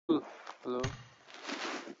Hello.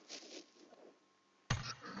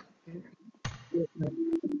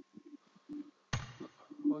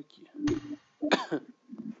 Okay.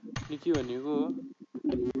 Nikki भनेको हो.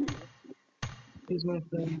 He's my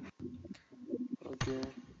friend. Okay.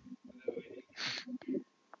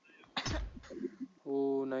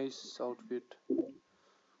 Oh, nice outfit.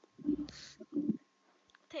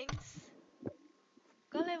 Thanks.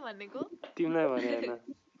 कसलाई भनेको? तिमीलाई भने हैन.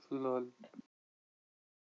 लल.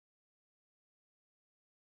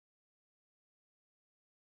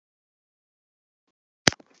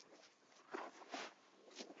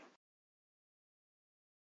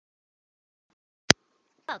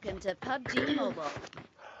 Welcome to PUBG Mobile.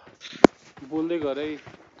 बोल्दै गर है.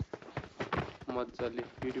 मज्जाले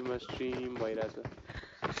युट्युबमा stream भइराछ.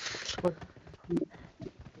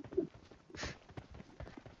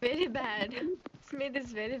 Very bad. Smith is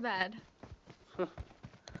very bad.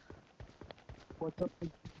 What's up?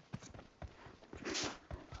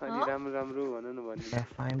 अनि राम्रो राम्रो भन न भन्ने. Yeah,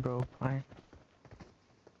 fine, bro. Fine.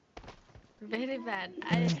 Very bad.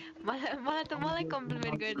 मलाई त मलाई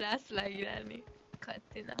कम्प्लिमेन्ट गरेर जस्तो लागिरह नि.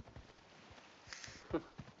 खत्तिन.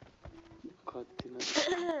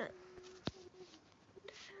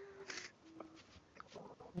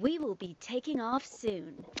 We will be taking off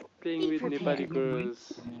soon. Playing with Nepali Girls.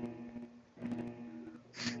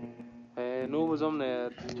 Hey, no बजाउँ न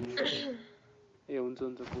यार. ए हुन्छ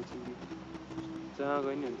हुन्छ कोचिङ. जहाँ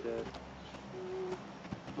गए नि हुन्छ यार.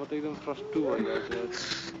 म त एकदम फ्रस्टु भइरहेको छु यार.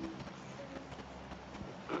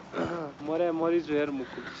 मरिछु यार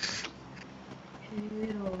मुकुल.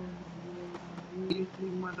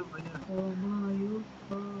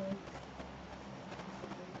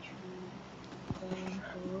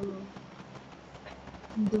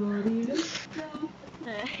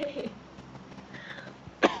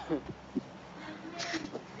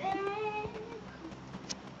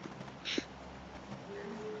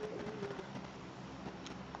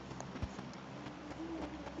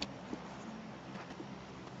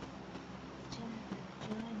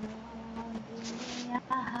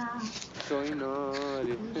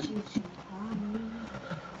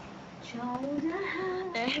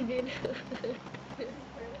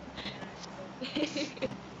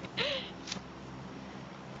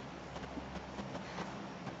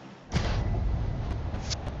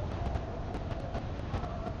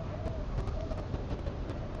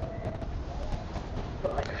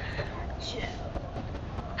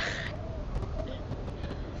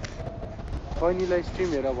 बहिनीलाई स्ट्रिम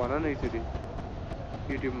हेर भन न एकचोटि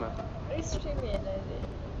युट्युबमा. स्ट्रिम हेर्न रे.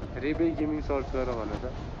 रेबे गेमिङ सर्च गर भन त.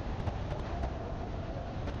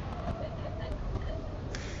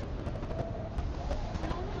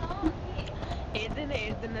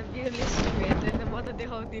 हेर्दैन बिउले स्ट्रिम हेर्दैन म त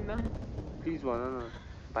देखाउँदिन. प्लिज भन न.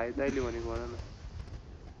 भाइ दाइले भनेको भन न.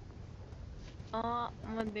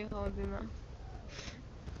 म देखाउँदिन.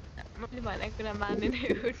 मैले भनेको कुरा मानेन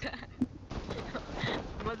एउटा.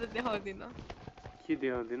 म त देखाउँदिन. के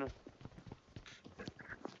देखाउँदिन?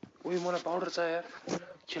 ओइ मलाई पाउडर चाहियो यार.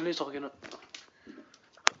 खेल्नै सकेन.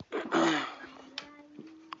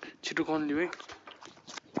 छिटो गन लिऊ है.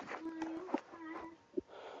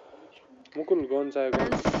 मुकुल गन चाहिएको.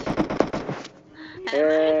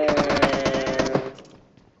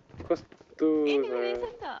 कस्तो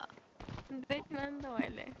देख्न नि त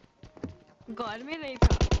मैले. घरमै रहेछ.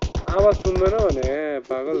 आवाज सुन्दैन भने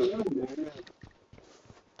पागल.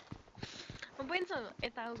 म पनि सँग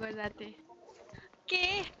यता उ गर्दा थिएँ. के?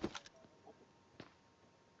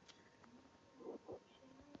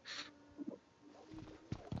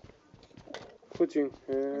 कोचिङ.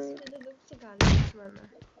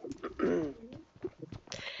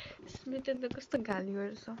 स्मितले कस्तो गाली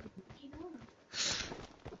गर्छ.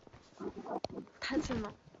 थाहा छैन.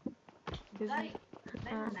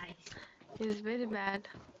 He's very bad.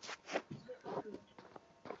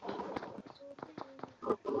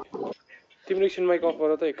 तिम्रो एकछिन माइक अफ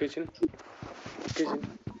गर त एकैछिन.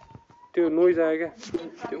 त्यो नोइज आयो क्या.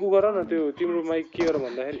 त्यो उ गर न त्यो तिम्रो माइक के गर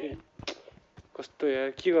भन्दाखेरि कस्तो यार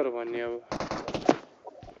के गर भन्ने अब.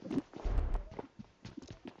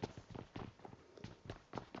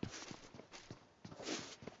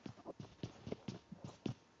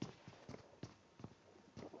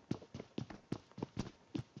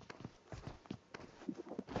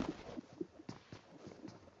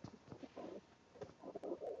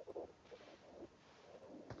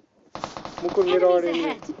 मुकुल मेरो अगाडि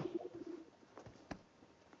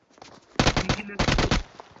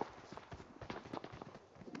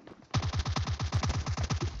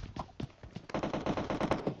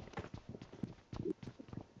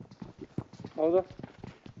आउँछ.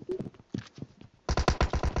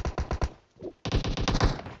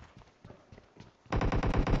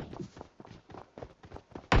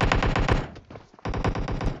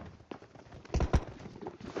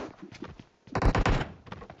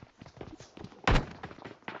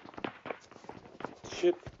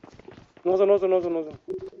 नजा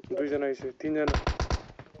दुईजना आइसक्यो तीनजना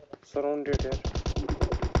सराउन्डेड यार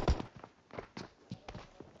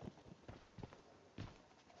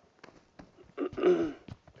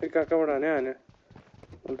फेरि कहाँबाट हाने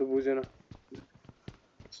मैले त बुझेन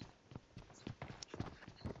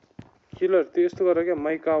किलर त्यो यस्तो गर क्या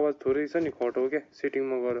माइकको आवाज थोरै छ नि खटाउ क्या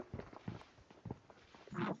सेटिङमा गर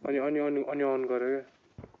अनि अन गर क्या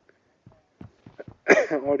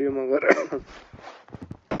अडियोमा गर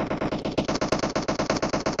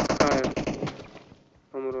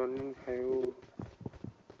हाम्रो अनि खायो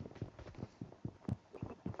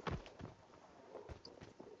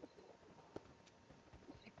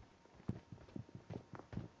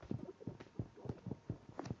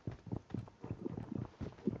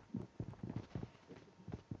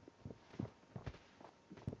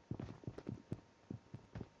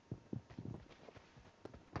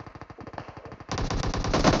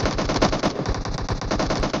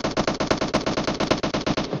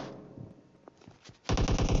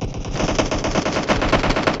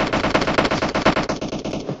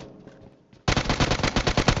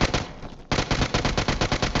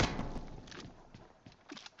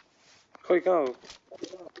खै कहाँ हो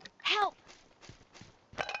Help!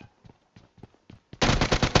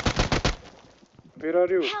 Where are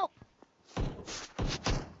you? Help!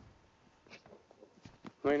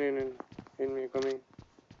 No, enemy coming.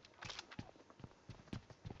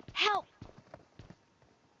 Help!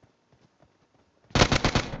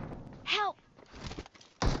 Help!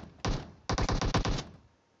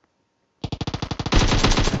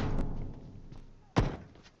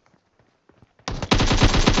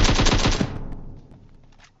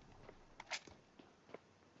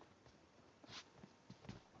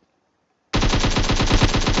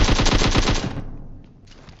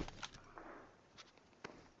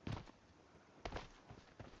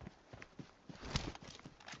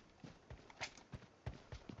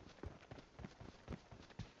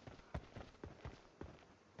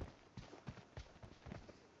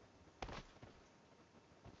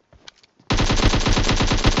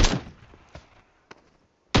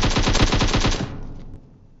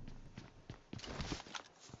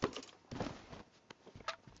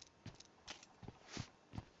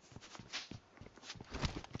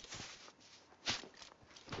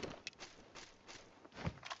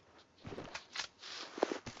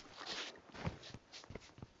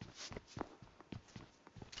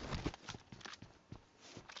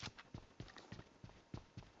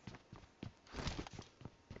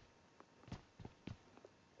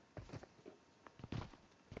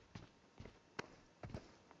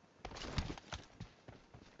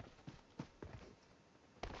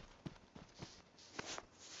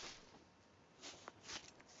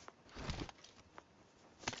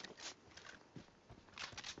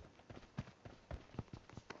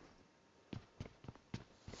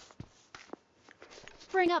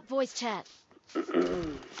 Bring up voice chat.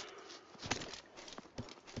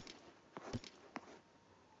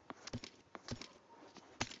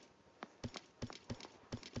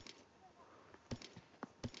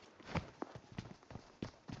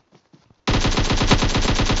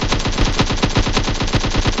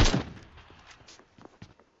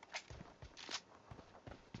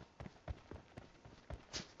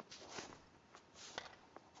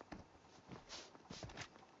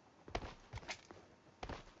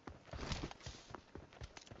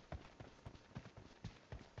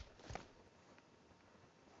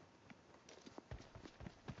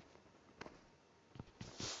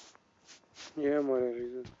 Yeah, my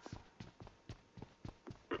reason.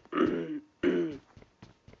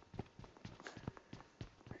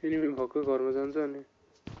 Enemy भक्कै घरमा जान्छ अनि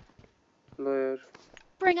ल यार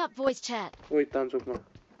Bring up voice chat. ओइ तान्चोकमा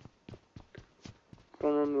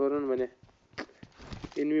प्रनाउन गरौँ भने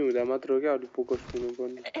एनिमी हुँदा मात्र हो क्या अलि फोकस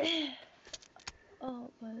हुनुपर्ने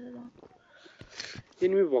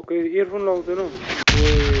एनिमी भक्कै इयरफोन लाउँदैनौ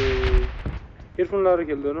इयरफोन लाएर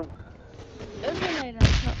खेल्दैनौ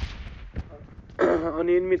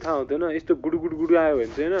अनि एनिमी थाहा हुँदैन यस्तो गुडु गुडु गुडु आयो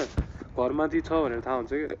भने चाहिँ हैन घरमाथि छ भनेर थाहा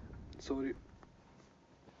हुन्छ के सरी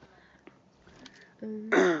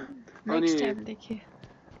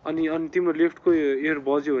अनि तिम्रो लेफ्टको एयर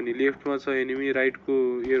बज्यो भने लेफ्टमा छ एनिमी राइटको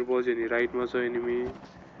एयर बज्यो भने राइटमा छ एनिमी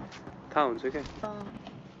थाहा हुन्छ क्या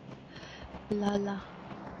ल ल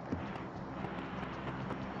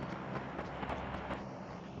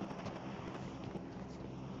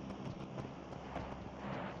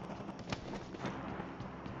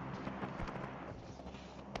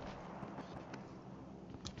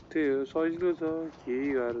त्यही हो सजिलो छ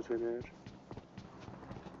केही गाह्रो छैन यार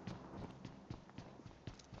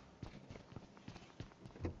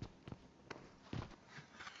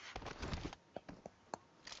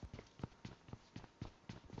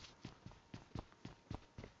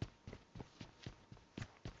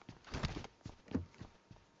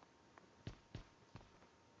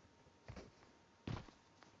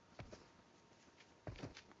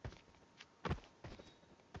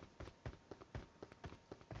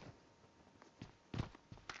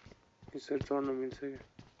यसरी चढ्न मिल्छ क्या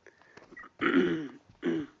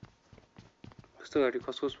कस्तो गाडी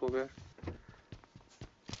खसखस भयो यार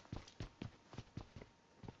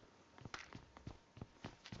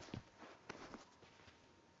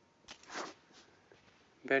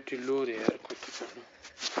ब्याट्री लो रे यार कति पर्छ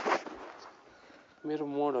मेरो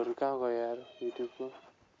मोडहरु कहाँ गयो यार युट्युबको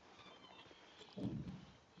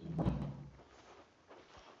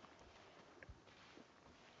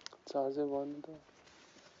चार्जै बन्द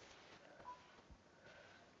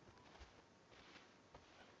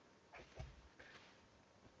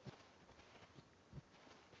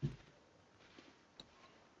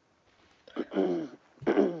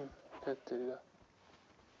त तेरिका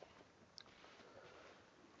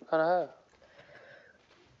खाना खायो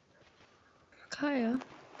खायो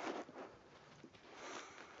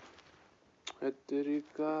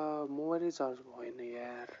तेरिका मोबाइलै चार्ज भएन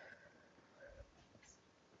यार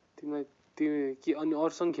तिमी के अनि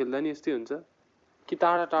अरूसँग खेल्दा नि यस्तै हुन्छ कि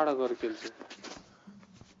टाढा टाढा गएर खेल्छ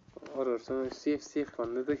अरूहरूसँग सेफ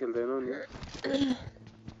भन्दै त खेल्दैनौ नि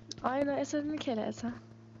हैन यसरी नै खेलेको छ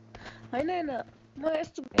हैन म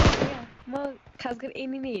यस्तो भन्छु क्या म खास गरी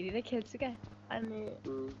एनिमी हेरेर खेल्छु क्या अनि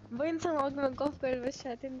बहिनीसँग अघि म गफ गरेर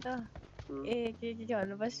बसिरहेको थिएँ नि त के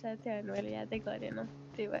भन्नु बसिरहेको थियो अनि मैले यादै गरेन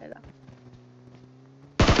त्यही भएर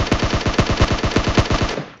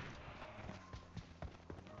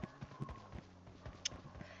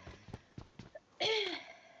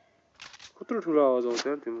कत्रो ठुलो आवाज आउँछ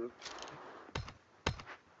यार तिम्रो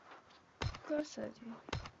कसरी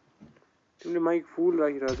तिमीले माइक फुल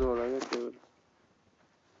राखिरहेको छौ होला क्या त्यो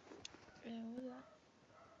ए होला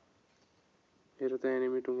हेर त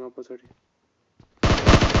एनिमी टुङ्गा पछाडि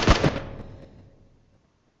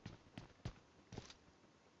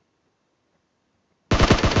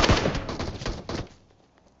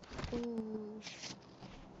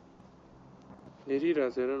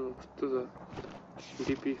हेरिरहेछ हेर न कस्तो छ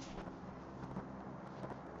डिपी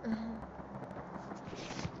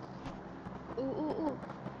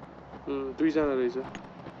दुईजना रहेछ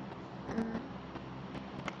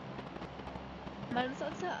मार्न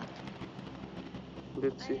सक्छ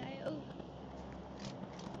बेच्ची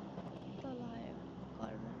तल आयो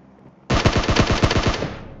घरमा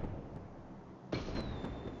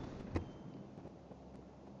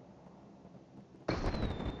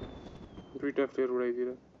दुईटा फ्लेयर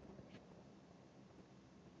उडाइदिएर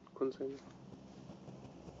कुन छैन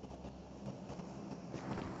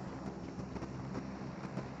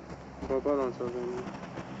बबाल आउँछ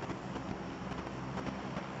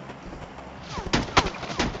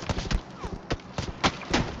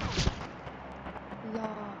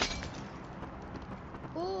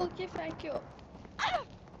के फ्याक्यो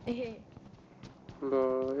ए ल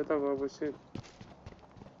यता गएपछि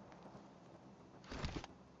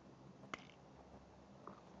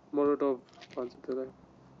मोलोटोभ भन्छ त्यसलाई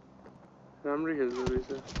राम्रै खेल्दो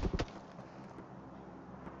रहेछ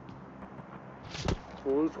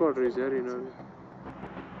होल स्क्वाड रहेछ यार यिनीहरू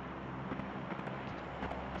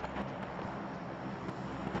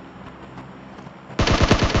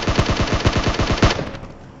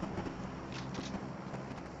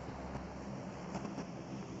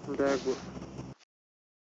ब्याग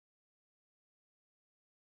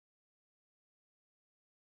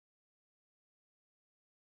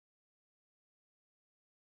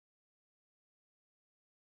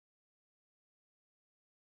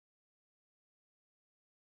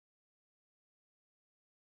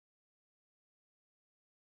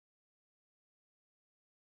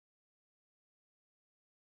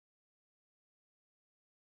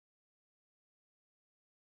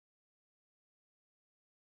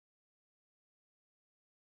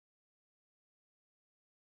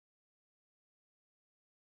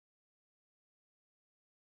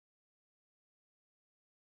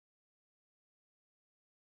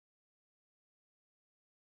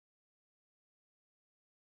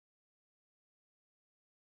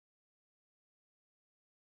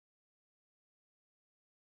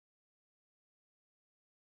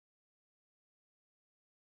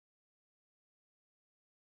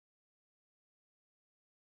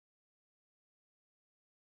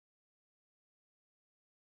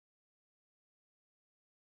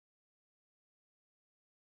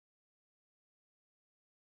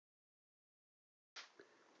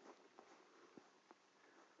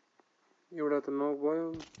एउटा त नक भयो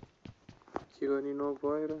के गर्ने नक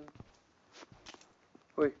भएर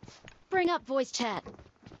ओइ Bring up voice chat.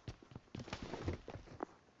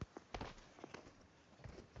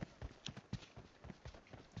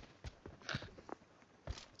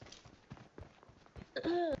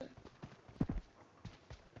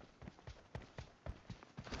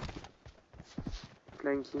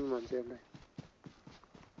 फ्ल्याङ्किङ भन्छ यसलाई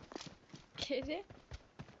के रे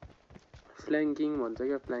फ्ल्याङ्किङ भन्छ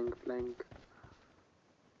क्या फ्ल्याङ्क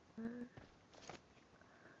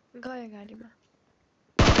गयो गाडीमा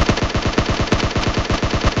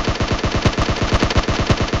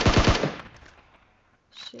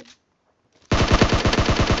Shit.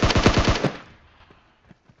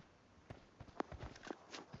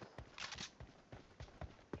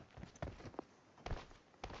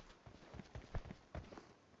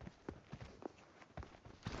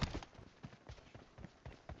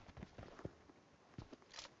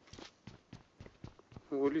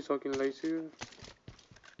 गोली सकिन लागिसक्यो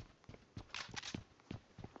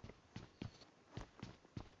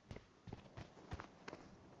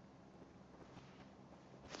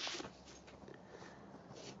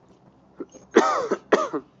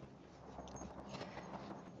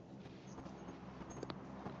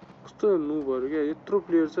कस्तो नुबहरु क्या यत्रो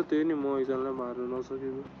प्लेयर छ त्यही नि म एकजनालाई मार्न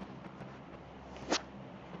नसकेको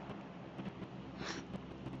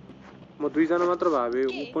म दुईजना मात्र भावे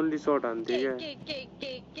ओपनली शट हान्थे क्या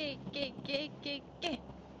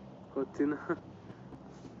कति न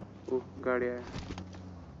ओ गाडी आयो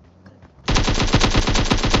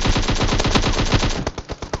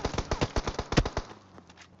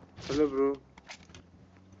हेलो ब्रो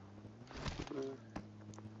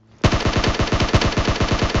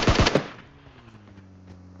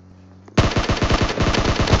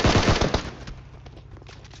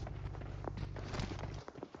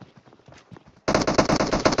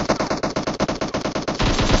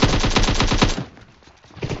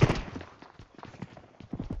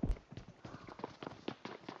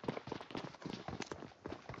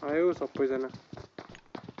आयो सबैजना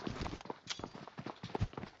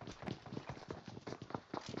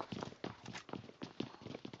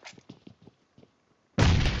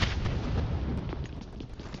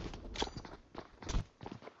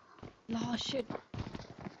Oh shit.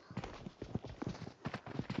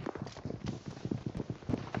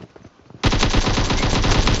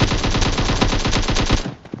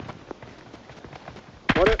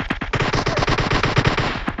 अरे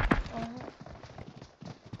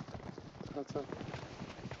अच्छा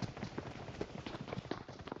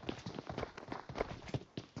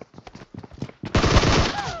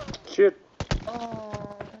shit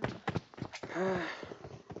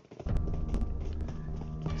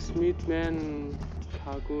स्मिथ म्यान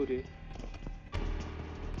खाएको रे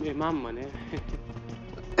ए माम भने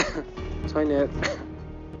छैन यार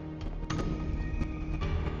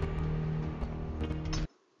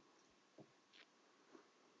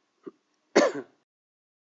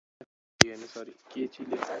हैन सरी के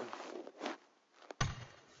चिले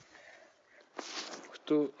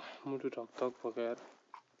कस्तो मुटु ढकढक भएको यार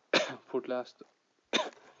फुट्ला जस्तो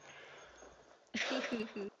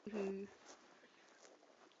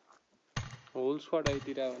होल स्क्वाड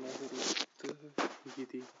आइतिर भने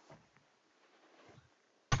गीति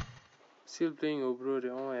स्टिल प्लेइङ हो ब्रो रे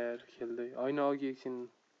यार खेल्दै हैन अघि एकछिन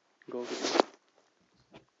गएको थियो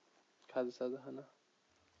खाजा खाना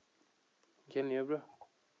खेल्ने हो ब्रो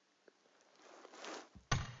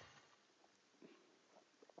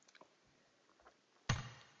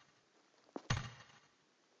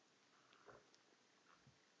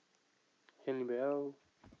खेल्ने भयो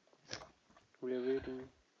we are waiting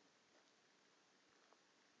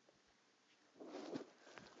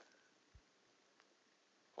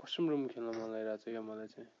custom room खेल्न मन लागिरहेछ क्या मलाई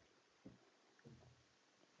चाहिँ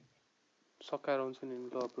सकाएर आउँछ नि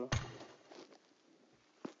ल ब्रो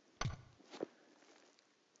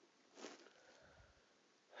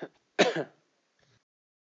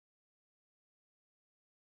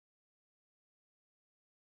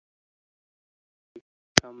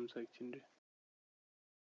काम छ एकछिन रे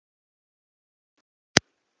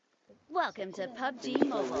Welcome to PUBG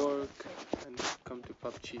Mobile. Work and come to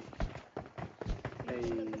PUBG. Hey.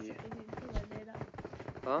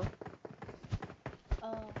 Huh?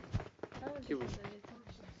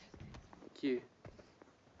 के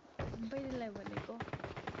बहिनीलाई भनेको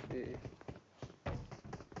ए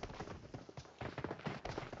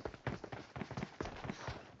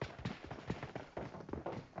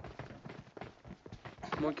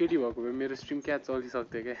म केटी भएको भए मेरो स्ट्रिम क्या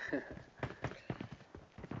चलिसक्थ्यो क्या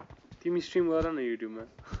तिमी स्ट्रिम गर न युट्युबमा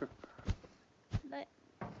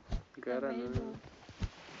गर न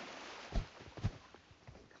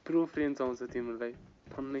प्रो फ्रेन्ड्स आउँछ तिमीलाई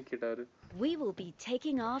फन्नै केटाहरू We will be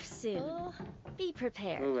taking off soon. Be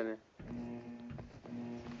prepared. हो भने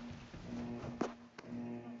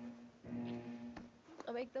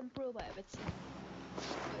अब एकदम प्रो भएपछि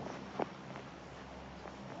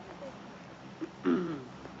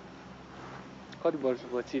कति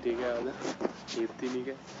वर्षपछि रे क्या आज हेर्दिनी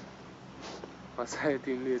क्या हँसायो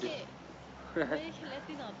तिमीले रे मैले खेले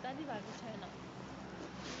 3 हप्ता नि भएको छैन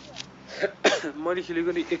मैले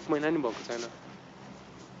खेलेको नि 1 महिना नि भएको छैन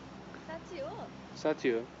साच्चै हो साच्चै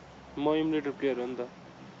हो म एमुलेटर प्लेयर हो नि त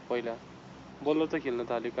पहिला बल्ल त खेल्न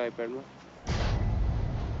थालेको आइप्याडमा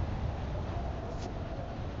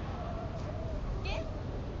के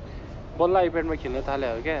बल्ल आइप्याडमा खेल्न थाले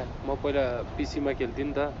हो क्या म पहिला पीसीमा खेल्थेँ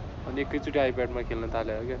नि त अनि एकैचोटि आइप्याडमा खेल्न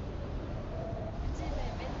थाले हो क्या जी भाइ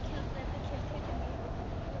मैले खेल्दैन खेल्थे पनि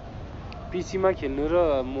पीसीमा खेल्नु र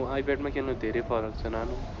म आइप्याडमा खेल्नु धेरै फरक छ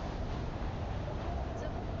नानु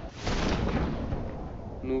चुप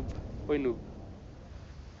नुब ओइ नुब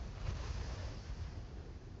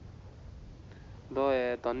ल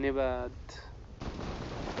यार धन्यवाद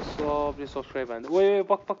सबले सब्स्क्राइब हान्दै ओए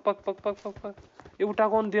पक पक पक पक पक पक पक एउटा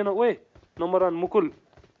गन दिएन ओए नम्बर 1 मुकुल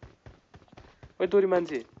ओइ तोरी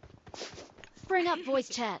मान्छे Bring up voice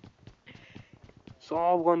chat.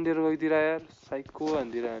 सब गन दिएर गइदिरा यार साइको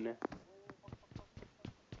हान्दिरा हैन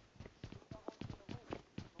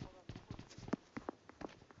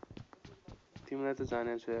तिमीलाई त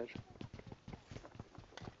जाने छु यार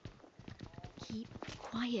Keep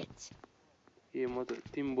quiet. ए म त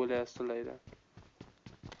तिमी बोले जस्तो लागिरा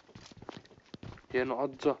हेर्नु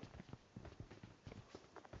अझ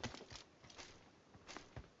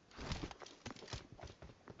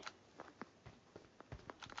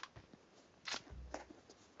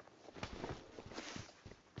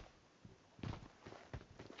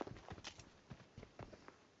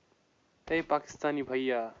ए पाकिस्तानी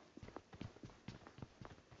भैया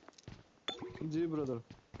जी ब्रदर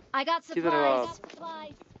I got किधर हो आप?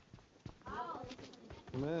 supplies.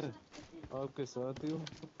 मैं आपके साथ ही हूँ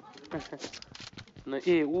न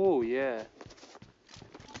ए ओ ये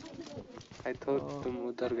आई थॉट तुम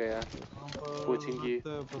उधर गया कोचिंग की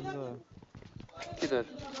लगता है बंदा किधर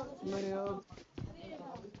नहीं अब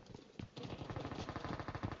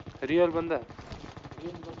रियल बंदा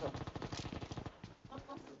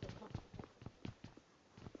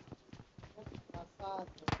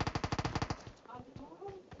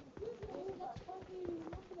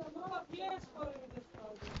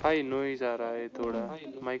भाई नॉइज आ रहा है थोड़ा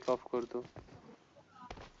माइक ऑफ कर दो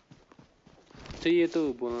चाहिए तो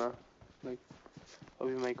बोलना लाइक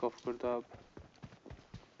अभी माइक ऑफ कर दो आप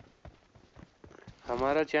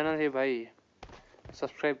हमारा चैनल है भाई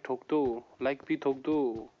सब्सक्राइब ठोक दो लाइक भी ठोक दो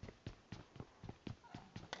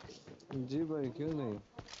जी भाई क्यों नहीं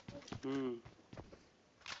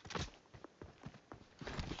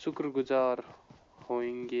शुक्रगुजार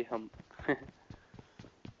होंगे हम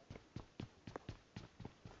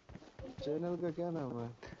चैनल का क्या नाम है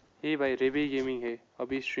ये भाई रेबी गेमिंग है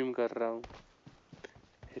अभी स्ट्रीम कर रहा हूँ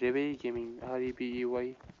rabi gaming REBEY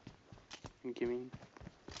gaming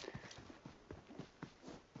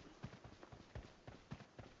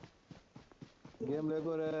game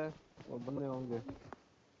लेको रहे वो बंदे होंगे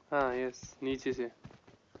हाँ यस नीचे से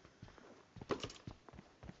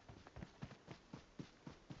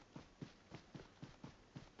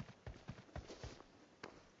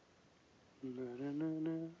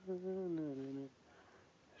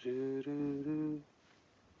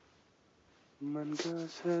मन का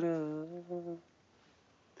सरा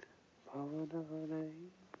भावना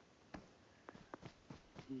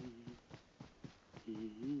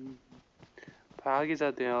नहीं आगे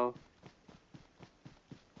जाते हैं आओ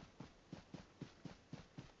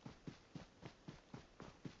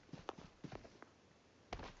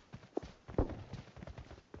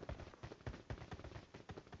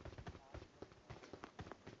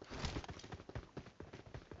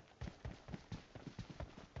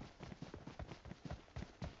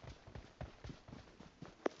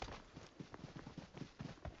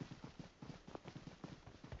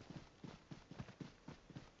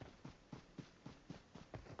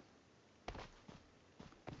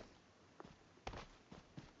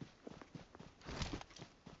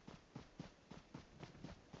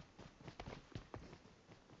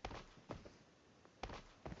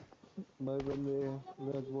भाई बंदे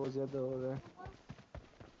लैग बहुत ज्यादा हो रहा है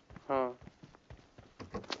हाँ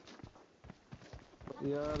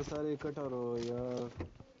यार सारे इकट्ठा रहो यार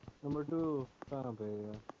नंबर 2 कहाँ पे है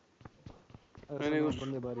यार ऐसा मैंने ना उस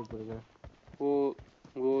बंदे बारी पड़ गए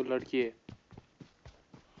वो लड़की है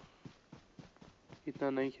इतना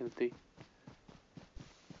नहीं खेलती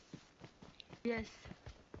यस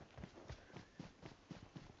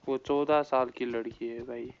वो 14 साल की लड़की है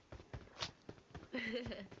भाई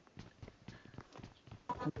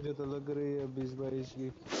मुझे तो लग रही है 20-22 की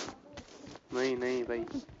नहीं नहीं भाई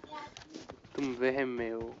तुम वहम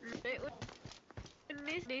में हो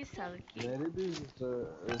 19 साल की मेरी भी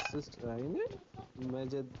सिस्टर है ना। मैं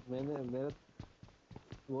जब मैंने मेरा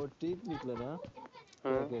वो ठीक निकला ना,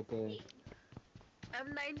 क्या कहते हैं, I'm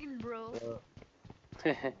 19 bro.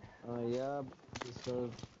 yeah, sister,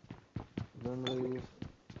 don't leave.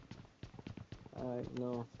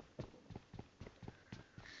 No.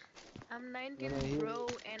 I'm When 19 I hear, bro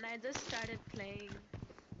and I just started playing.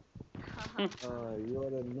 you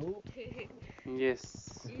are a noob. Yes,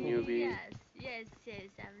 newbie. Yes,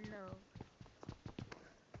 I'm no.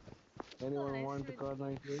 Anyone want the car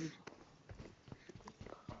 98?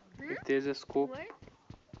 If there's a scope, What?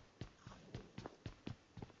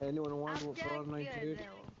 Anyone want आप क्या car कर 98? रहे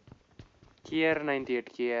हो? Kier 98,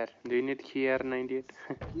 Kier. Do you need Kier 98?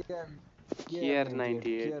 Kier, Kier 98, 98,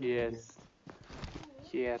 Kier 98. yes.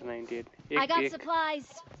 Kier 98. I got एक supplies.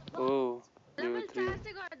 Oh, level Level 3. 4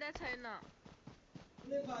 से गर्दा छैन.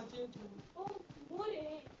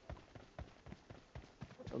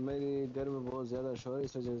 मेरी घर में बहुत ज़्यादा शोर है,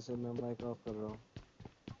 इस वजह से मैं माइक ऑफ कर रहा हूँ।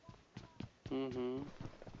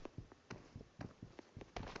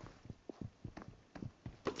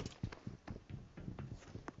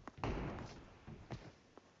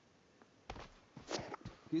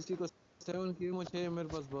 किसी को 7 की मुझे मेरे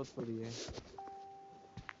पास बहुत पड़ी है।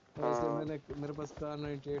 ऐसे मैंने मेरे पास कार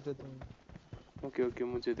 98 है तो ओके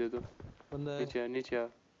मुझे दे दो। बंदा है। नीचे आ।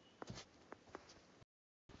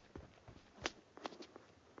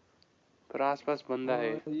 पर आसपास बंदा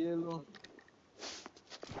है। ये लो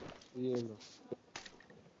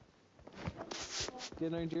के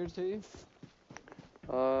 98 चाहिए?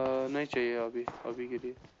 नहीं चाहिए अभी के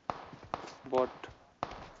लिए। बॉट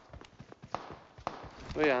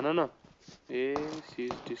ओए आना ना। She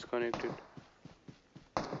is disconnected.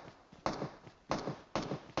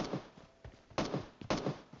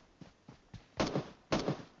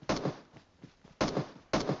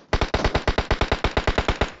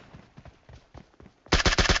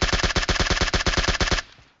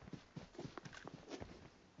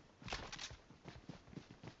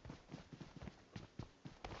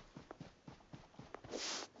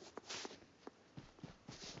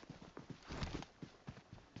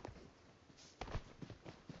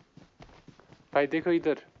 भाई देखो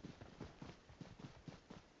इधर।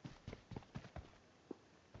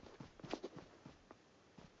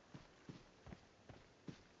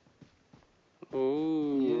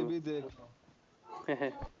 ये भी देख लो।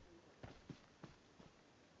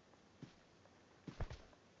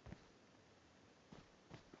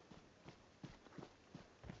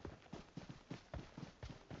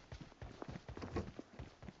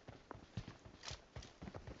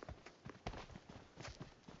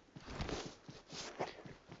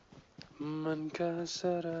 मन का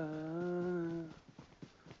सारा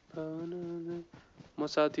म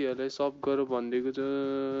साथीहरूलाई सब गरौँ भनिदिएको छु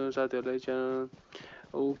साथीहरूलाई channel.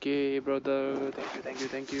 Okay brother,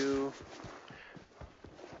 thank you.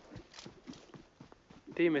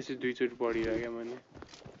 त्यही मेसेज 2 चोटि पढिरहे क्या मैले।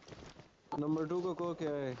 नंबर 2 को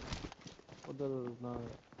क्या है उधर ना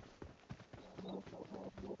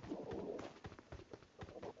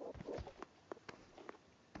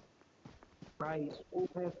प्राइस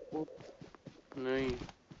नहीं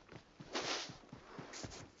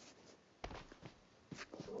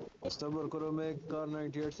सबर करो, मैं कार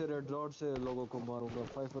 98 से रेड डॉट से लोगों को मारूंगा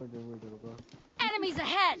 500 मीटर का। Enemies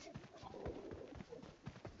ahead.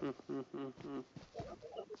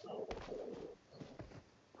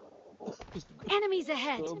 Enemies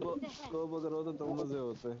ahead. Scope अगर होता तो मजे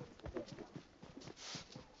होते।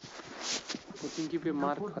 कोचिंग पे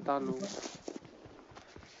मार खता लो।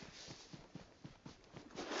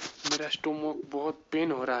 मेरा स्टोमक बहुत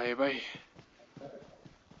पेन हो रहा है भाई।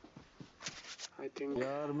 आई थिंक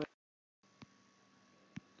यार मैं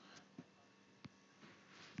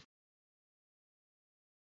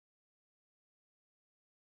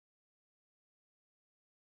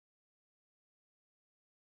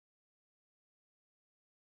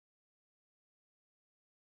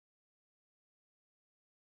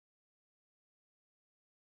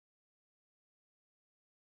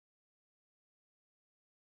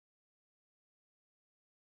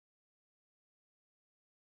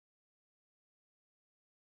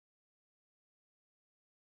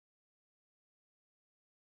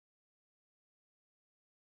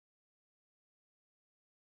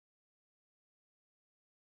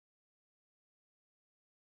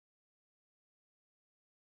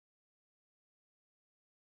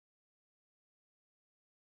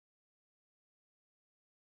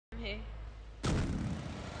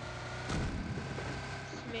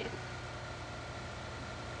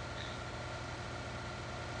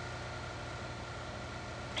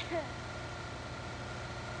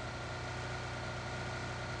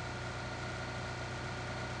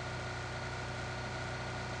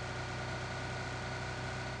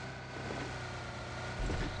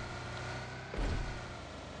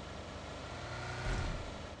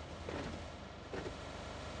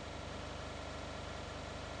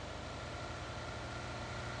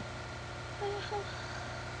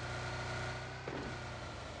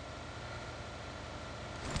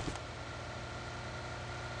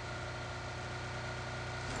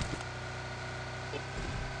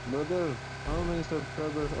Brother, how many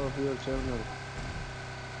subscribers of your channel?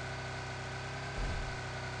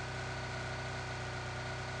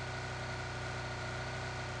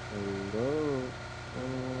 Hello.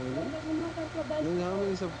 Means how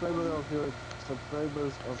many subscribers of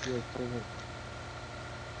your channel?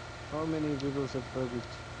 How many people subscribe it?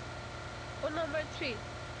 Oh, number 3.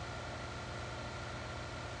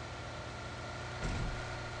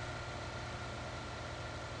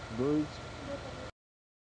 Bro, it's